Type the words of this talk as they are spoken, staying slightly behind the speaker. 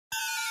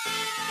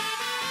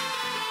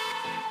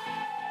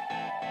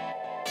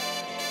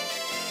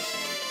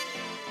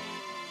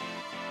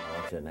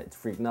watching. It's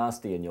Freq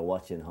Nasty, and you're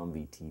watching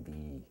Humvee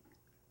TV.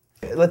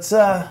 Let's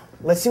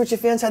see what your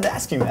fans had to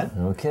ask you, man.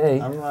 Okay.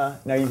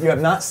 Now you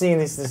have not seen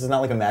this. This is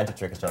not like a magic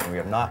trick or something. We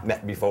have not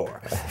met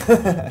before.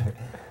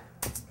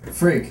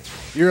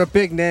 Freq, you're a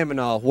big name and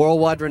all,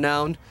 worldwide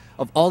renowned.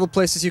 Of all the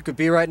places you could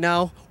be right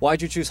now,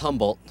 why'd you choose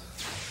Humboldt?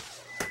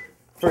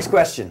 First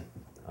question.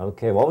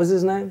 Okay, what was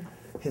his name?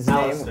 His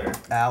name?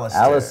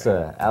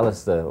 Alistair.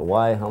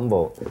 Why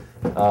Humboldt?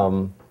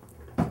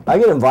 I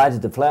get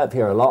invited to play up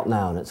here a lot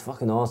now, and it's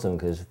fucking awesome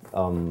because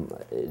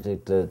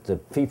the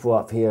people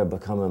up here are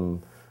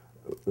becoming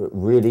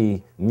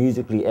really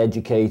musically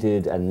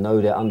educated and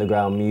know their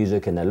underground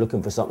music, and they're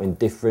looking for something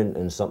different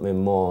and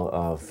something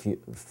more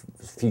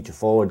future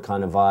forward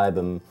kind of vibe.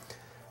 And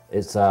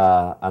it's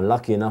I'm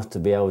lucky enough to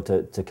be able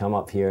to come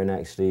up here and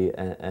actually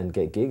and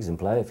get gigs and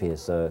play up here.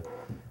 So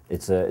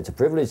it's a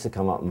privilege to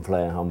come up and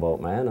play in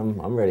Humboldt, man.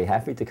 I'm really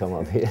happy to come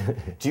up here.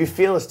 Do you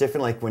feel it's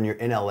different, like when you're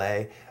in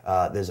LA,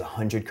 there's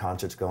 100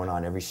 concerts going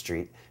on every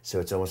street,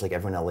 so it's almost like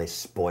everyone in LA is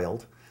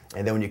spoiled?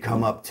 And then when you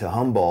come up to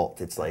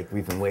Humboldt, it's like,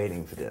 we've been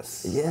waiting for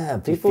this. Yeah,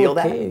 people feel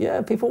that?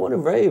 Yeah, people want to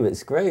rave.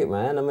 It's great,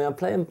 man. I mean, I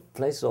play in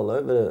places all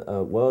over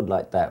the world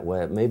like that,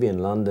 where maybe in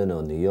London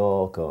or New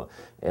York or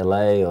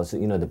LA or,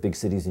 you know, the big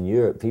cities in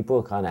Europe,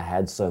 people kind of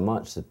had so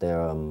much that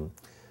they're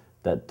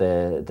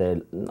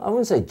I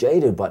wouldn't say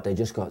jaded, but they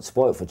just got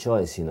spoiled for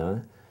choice, you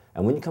know.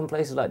 And when you come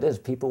places like this,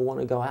 people want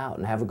to go out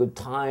and have a good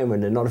time,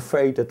 and they're not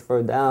afraid to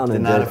throw down. They're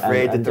not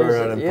afraid to throw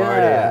down and party.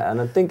 Yeah, and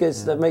I think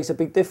that makes a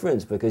big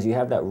difference because you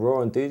have that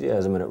raw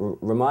enthusiasm, and it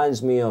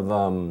reminds me of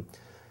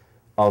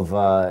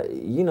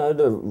you know,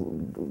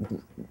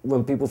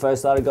 when people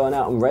first started going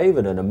out and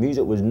raving, and the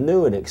music was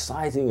new and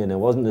exciting, and it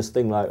wasn't this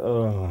thing like,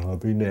 oh, I've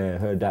been there,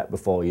 heard that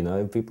before, you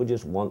know. People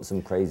just want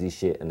some crazy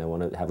shit, and they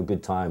want to have a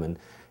good time, and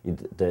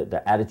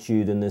the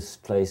attitude in this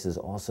place is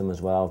awesome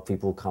as well.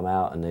 People come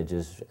out and they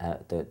just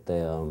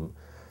everyone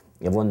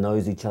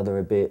knows each other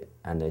a bit,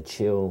 and they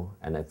chill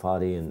and they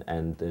party, and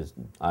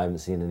I haven't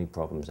seen any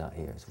problems out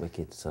here. It's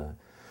wicked. So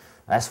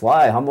that's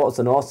why Humboldt's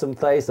an awesome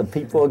place. The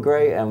people are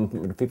great,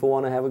 and people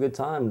want to have a good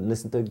time and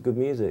listen to good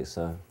music.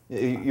 So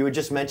you were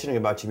just mentioning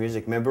about your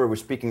music. Remember, we were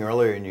speaking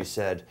earlier, and you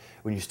said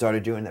when you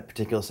started doing that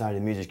particular side of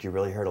the music, you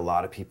really heard a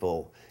lot of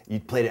people. You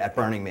played it at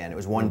Burning Man. It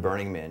was one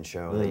Burning Man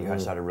show that you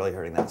started really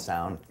hearing that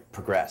sound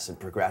progress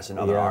in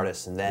other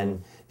artists, and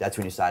then that's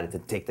when you decided to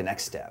take the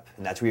next step,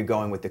 and that's where you're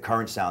going with the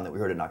current sound that we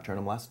heard at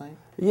Nocturnum last night.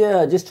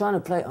 Yeah, just trying to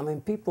play. I mean,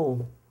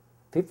 people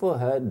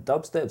heard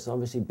dubstep's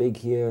obviously big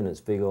here, and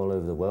it's big all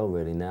over the world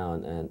really now.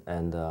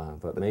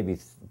 But maybe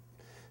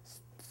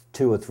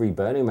 2 or 3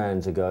 Burning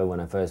Mans ago, when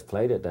I first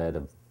played it there,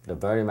 the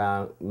Burning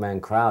Man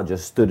crowd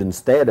just stood and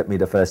stared at me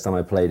the first time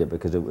I played it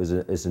because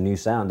it's a new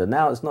sound. And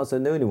now it's not so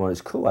new anymore.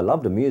 It's cool. I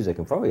love the music,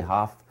 and probably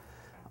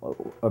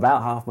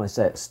about half my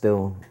set's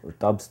still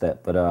dubstep.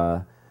 But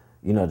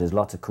you know, there's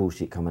lots of cool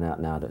shit coming out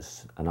now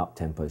that's an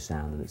up-tempo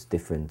sound, and it's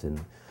different. And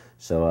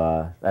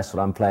so that's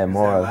what I'm playing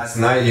more of. Last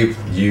night you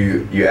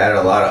added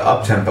a lot of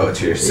up-tempo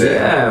to your set.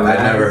 Yeah,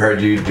 I'd never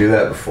heard you do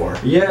that before.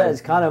 Yeah, it's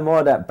kind of more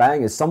of that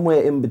bang. It's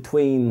somewhere in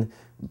between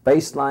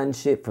bassline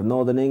shit from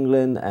Northern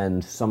England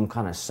and some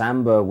kind of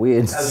samba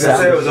weird. I was gonna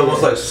say it was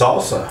almost like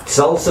salsa.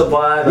 Salsa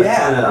vibe.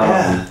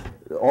 Yeah,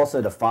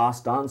 Also the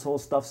fast dancehall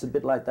stuff's a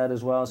bit like that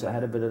as well, so I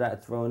had a bit of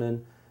that thrown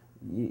in.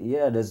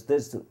 Yeah,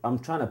 there's I'm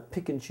trying to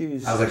pick and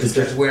choose. I was like, it's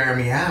just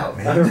wearing me out,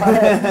 man.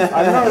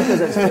 I know,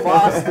 because it's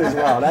fast as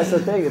well. That's the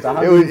thing. It's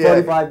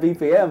 145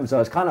 BPM, so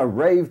it's kind of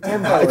rave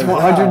tempo. It's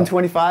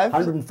 125?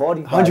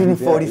 145.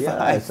 145.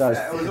 Yeah, so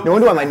no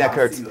wonder why my neck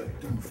hurts.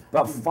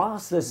 But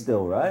faster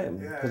still, right?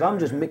 Because I'm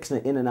just mixing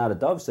it in and out of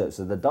dubstep.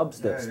 So the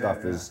dubstep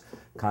stuff is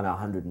kind of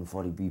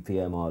 140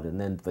 BPM odd, and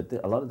then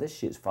a lot of this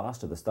shit's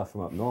faster. The stuff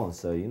from up north,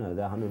 so you know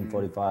they're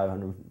 145,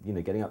 100, you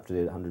know, getting up to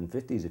the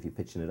 150s if you're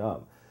pitching it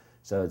up.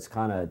 So it's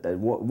kind of, they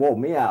wore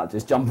me out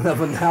just jumping up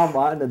and down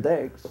behind the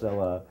deck.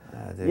 So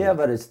yeah,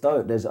 but it's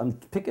dope. I'm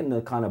picking the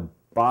kind of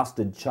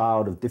bastard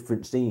child of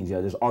different scenes. You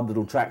know, there's odd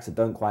little tracks that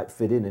don't quite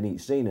fit in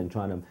each scene, and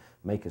trying to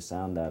make a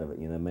sound out of it.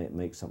 You know,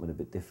 make something a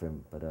bit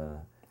different. But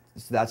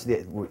so that's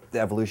the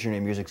evolutionary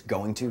music's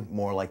going to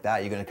more like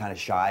that. You're going to kind of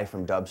shy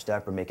from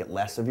dubstep or make it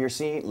less of your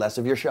scene, less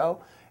of your show,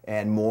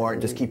 and more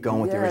just keep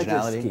going with the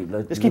originality.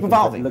 Just keep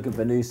evolving. Looking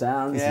for new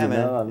sounds. Yeah, you man.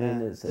 know? I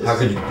mean, it's How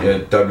could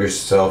you dub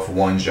yourself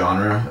one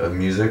genre of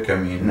music? I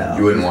mean,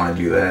 you wouldn't want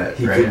to do that.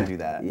 He couldn't do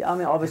that. Yeah, I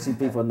mean, obviously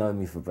people know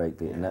me for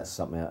breakbeat, and that's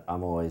something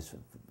I'm always,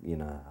 you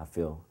know, I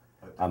feel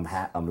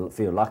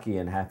lucky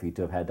and happy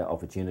to have had that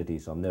opportunity.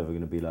 So I'm never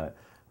going to be like,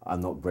 I'm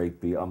not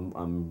breakbeat,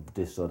 I'm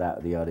this or that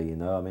or the other, you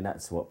know. I mean,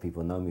 that's what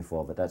people know me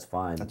for, but that's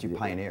fine. That's you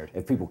pioneered.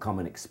 If people come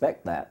and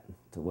expect that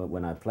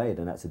when I play,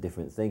 then that's a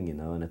different thing, you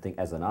know. And I think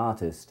as an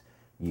artist,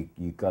 you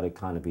got to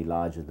kind of be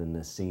larger than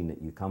the scene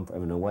that you come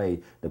from. In a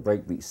way, the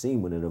breakbeat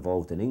scene, when it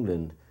evolved in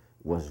England,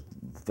 was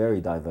very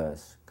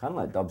diverse. Kind of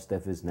like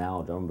dubstep is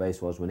now, drum and bass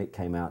was when it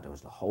came out. There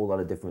was a whole lot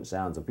of different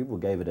sounds, and people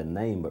gave it a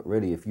name, but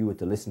really, if you were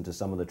to listen to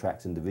some of the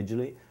tracks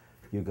individually,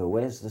 you go,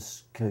 where's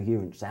this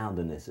coherent sound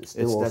in this? It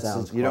still all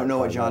sounds. You don't know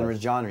what genre diverse.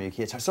 is genre. You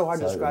can't. It's so hard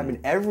to describe in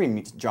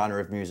every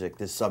genre of music.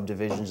 There's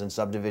subdivisions and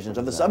subdivisions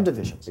of the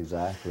subdivisions.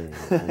 Exactly.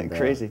 And,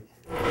 Crazy.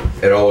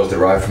 It all was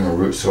derived from a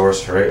root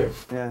source, right?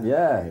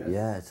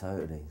 Yeah,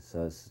 totally.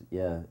 So it's,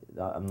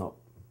 I'm not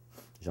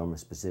genre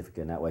specific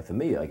in that way. For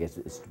me, I guess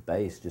it's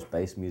bass, just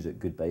bass music,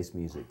 good bass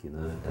music, you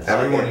know.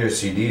 Every one of your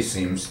CDs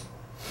seems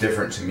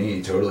different to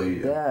me,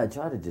 totally. Yeah, I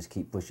try to just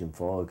keep pushing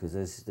forward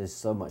because there's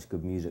so much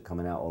good music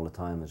coming out all the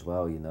time as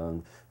well, you know.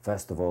 And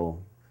first of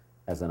all,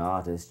 as an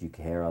artist, you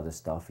can hear other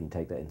stuff and you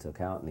take that into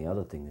account. And the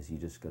other thing is you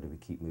just got to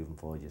keep moving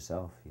forward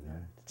yourself, you know.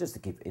 Just to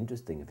keep it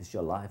interesting. If it's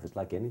your life, it's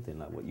like anything,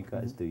 like what you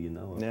guys do, you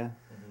know. Yeah.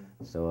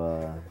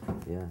 So,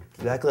 yeah.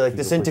 Exactly, like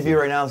this interview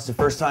right now, it's the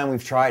first time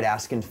we've tried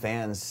asking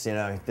fans, you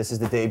know, this is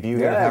the debut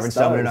here of having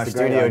someone in our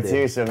studio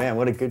too, so man,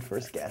 what a good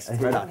first guest.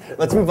 Right on.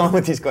 Let's move on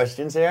with these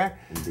questions here.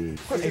 Indeed.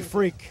 Hey,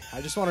 Freq, I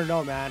just want to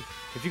know, man,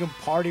 if you can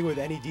party with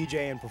any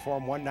DJ and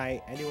perform one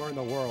night anywhere in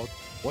the world,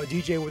 what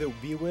DJ would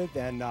it be with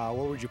and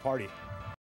where would you party?